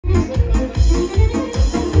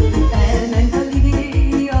Elment a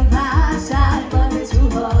Lili a vásárba, de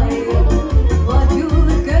csuhalja, vagy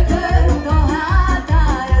út kötött a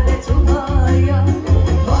hátára, de csuhalja,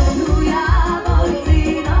 vagy ujjával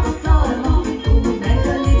szín a szalma, úgy ment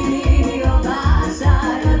a Lili a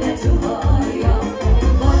vásárra, de csuhalja,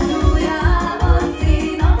 vagy ujjával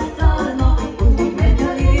szín a szalma, úgy ment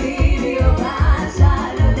a Lili a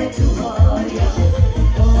vásárra, de csuhalja.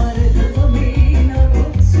 Hordozom én a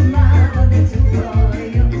kocsmát,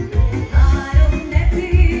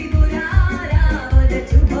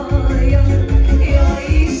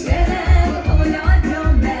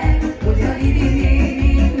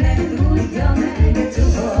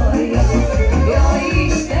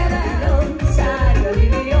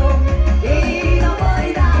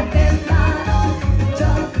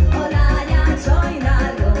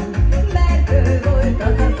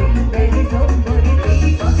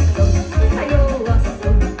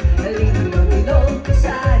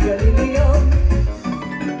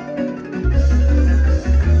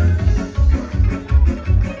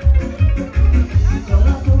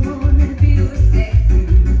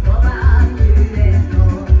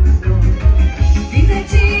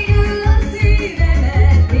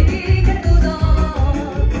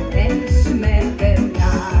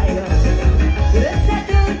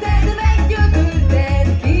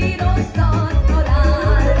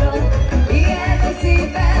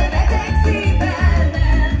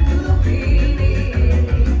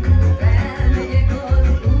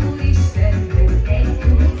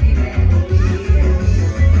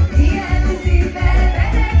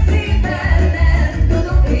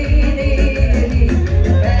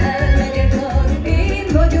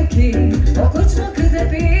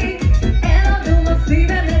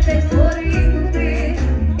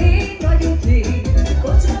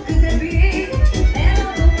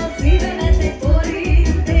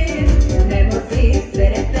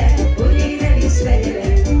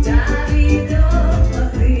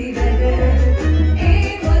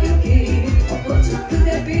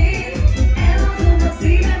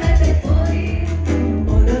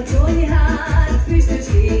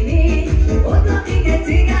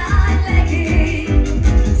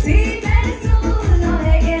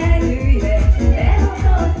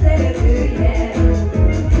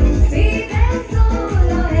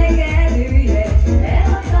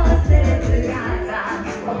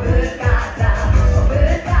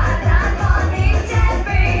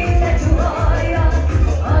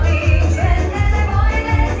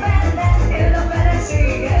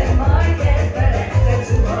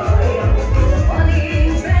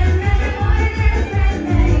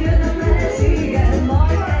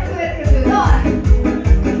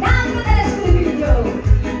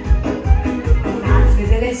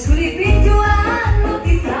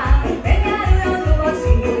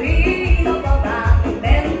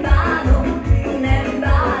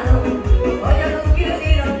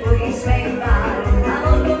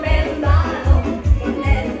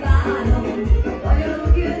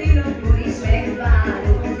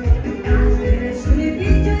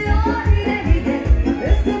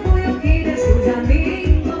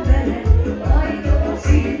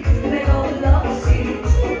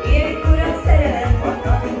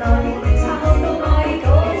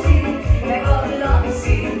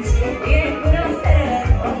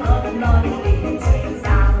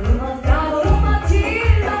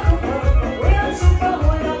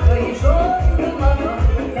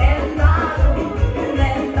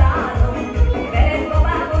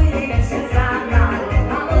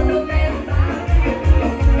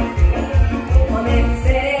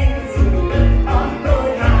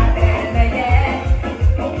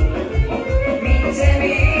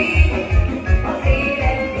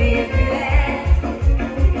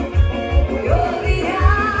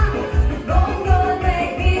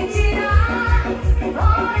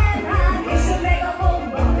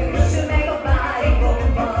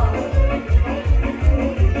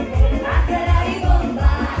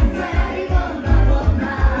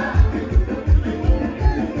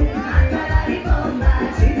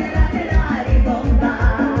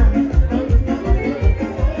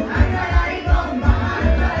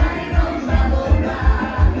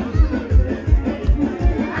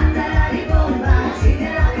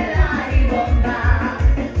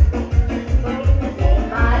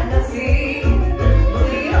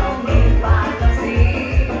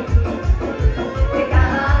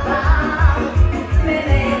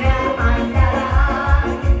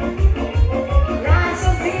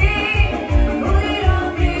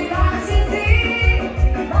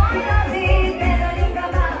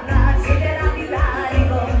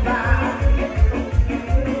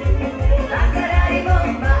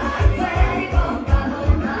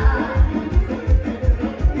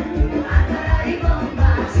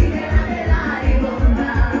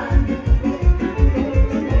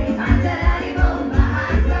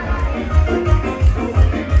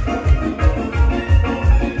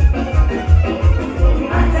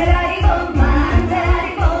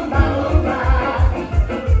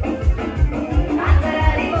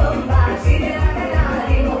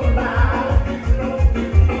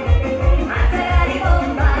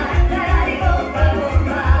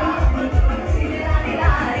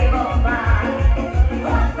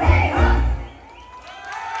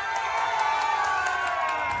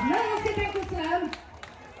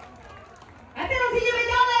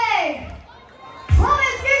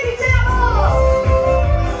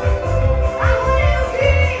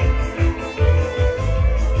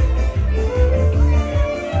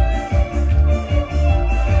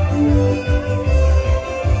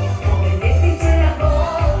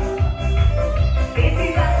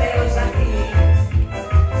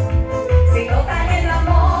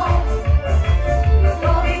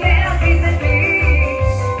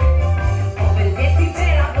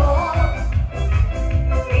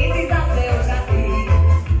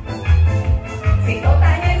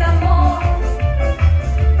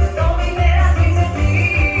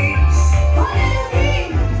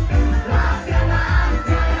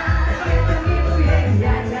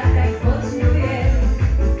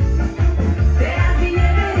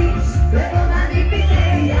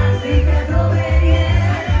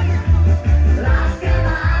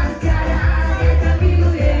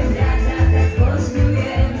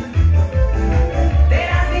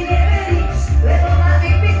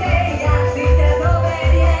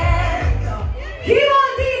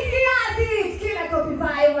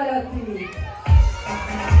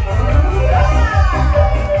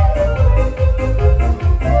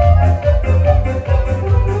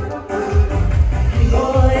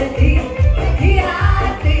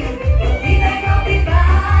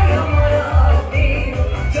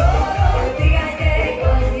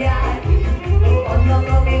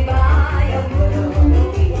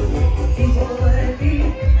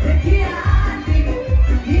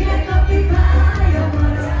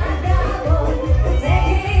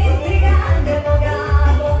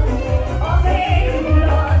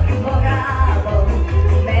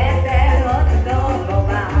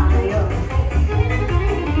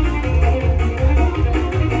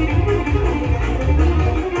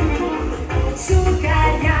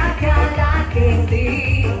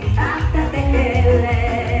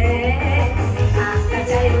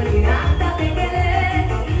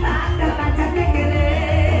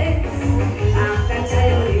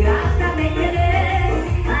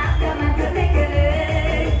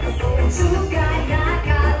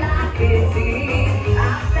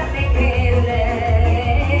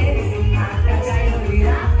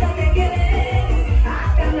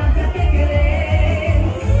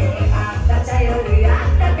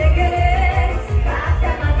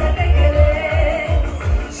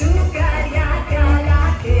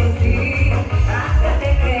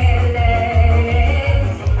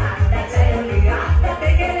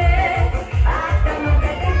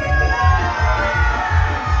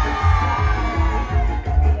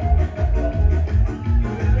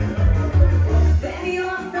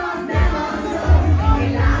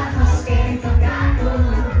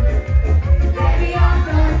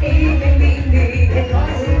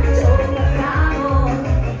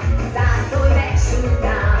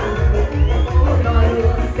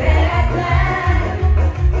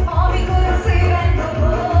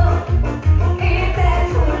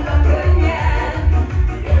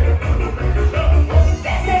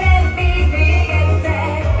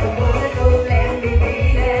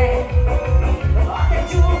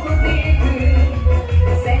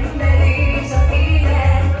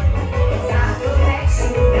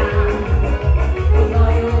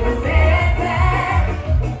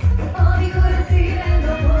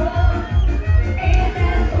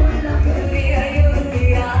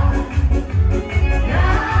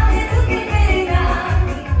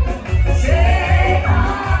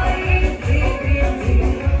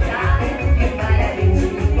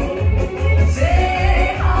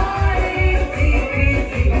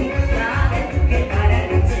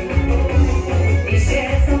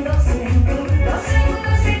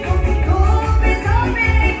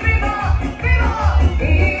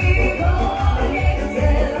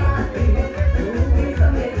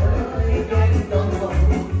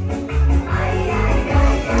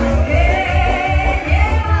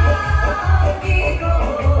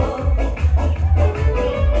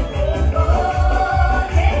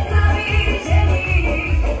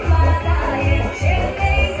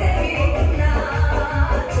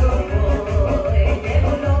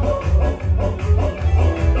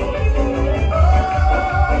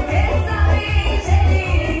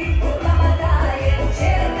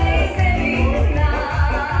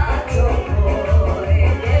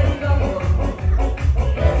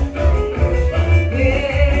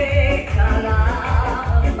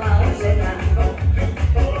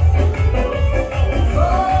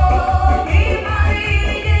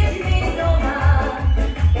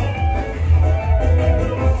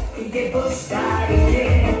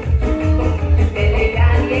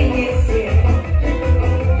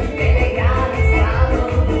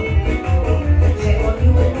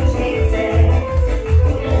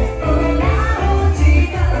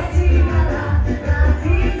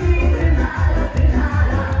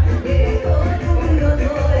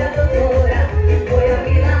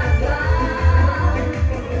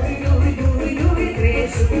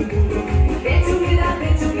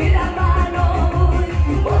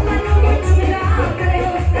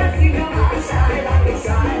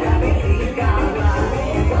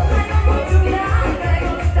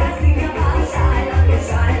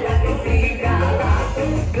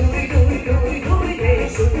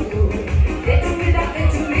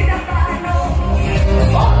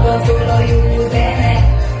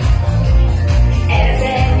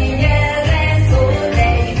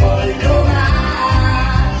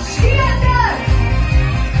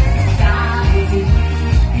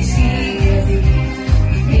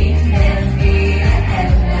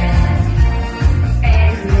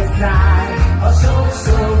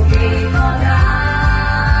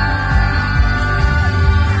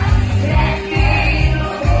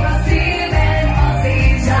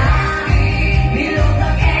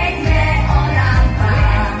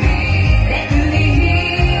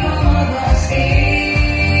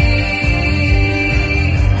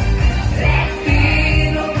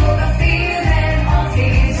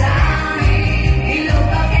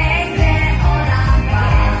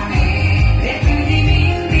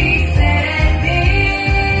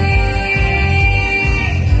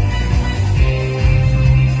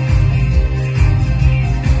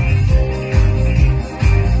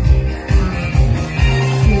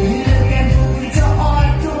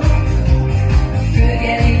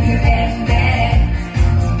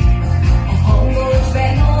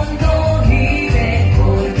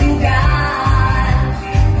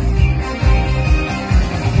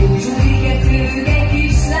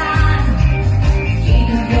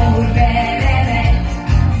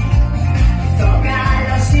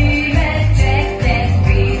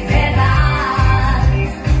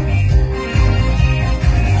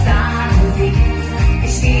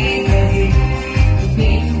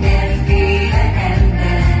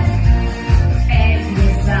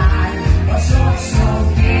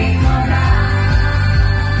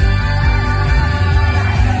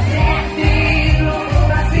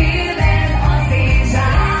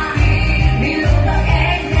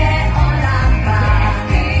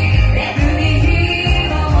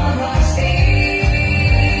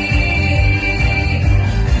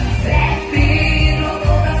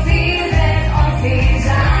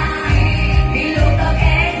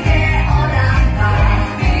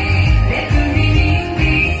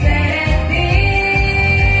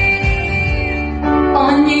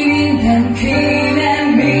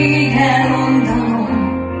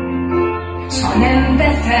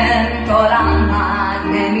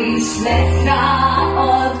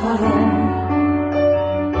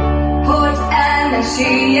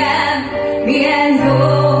 milyen jó,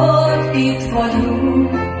 hogy itt vagyunk,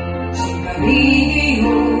 s itt a régi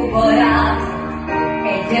jó barát.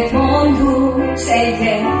 Egyet mondunk, s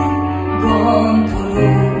egyet gondolunk,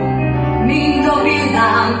 mint a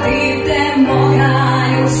villám tépte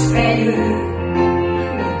magányos fenyő,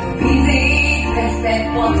 mint a vizét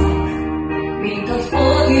vesztett patak, mint az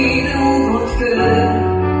odébb rúgott kő,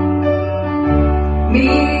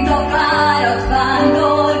 mint a fáradt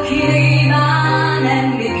vándor, ki rémán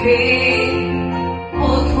emlékvé,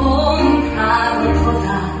 otthont házat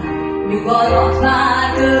hozzá, nyugalmat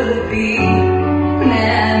már többé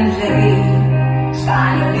nem remény, s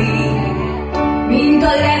várja lényeget, mint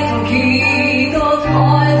a leszokított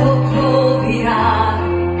haldokló virág,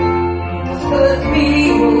 mint az 5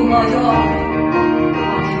 millió magyar,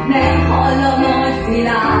 akit nem hall a nagy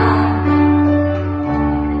világ.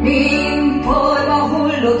 Mint porba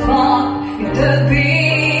hullott van, ő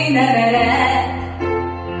többé nem ered,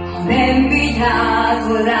 ha nem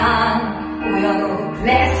vigyázol ránk, olyanok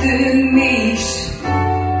leszünk mi is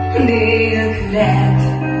nélküled,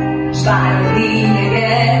 s vár a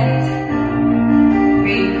lényeget,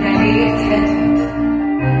 még nem értheted,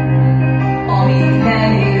 amíg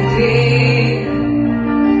nem éltél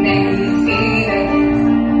nehéz éveket.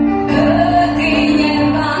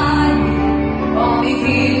 Történjen bármi, amit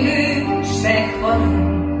élünk, s meghalunk,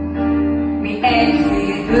 mi egy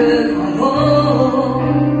vérből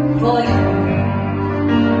valók vagyunk.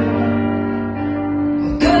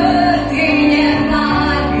 Történjen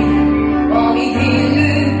bármi, amit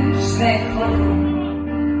élünk, s meghalunk,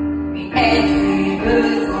 mi egy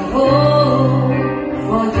vérből valók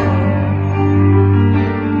vagyunk.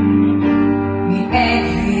 Mi egy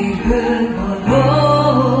vérből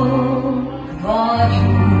valók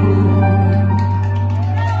vagyunk.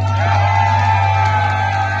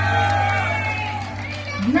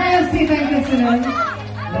 Nagyon szépen köszönöm!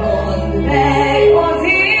 Mondd meg az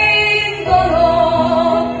én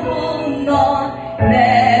dalomban, ne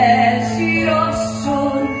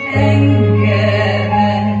sírasson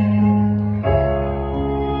engemet.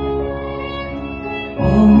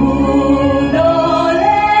 A móda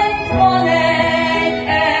lett van egy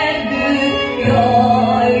erdő,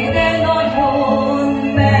 jaj, de nagyon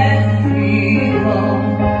messzi van.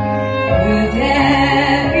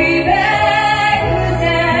 Közepibe,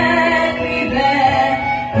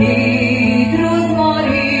 két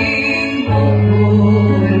rozmarin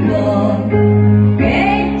bokorban,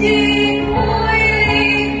 egyik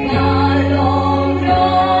hajlik vállamra,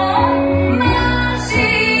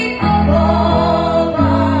 másik a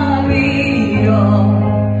babámira.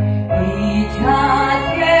 Így hát,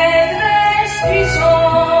 kedves kis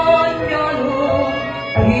angyalok,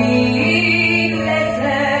 én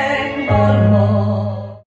leszek valami.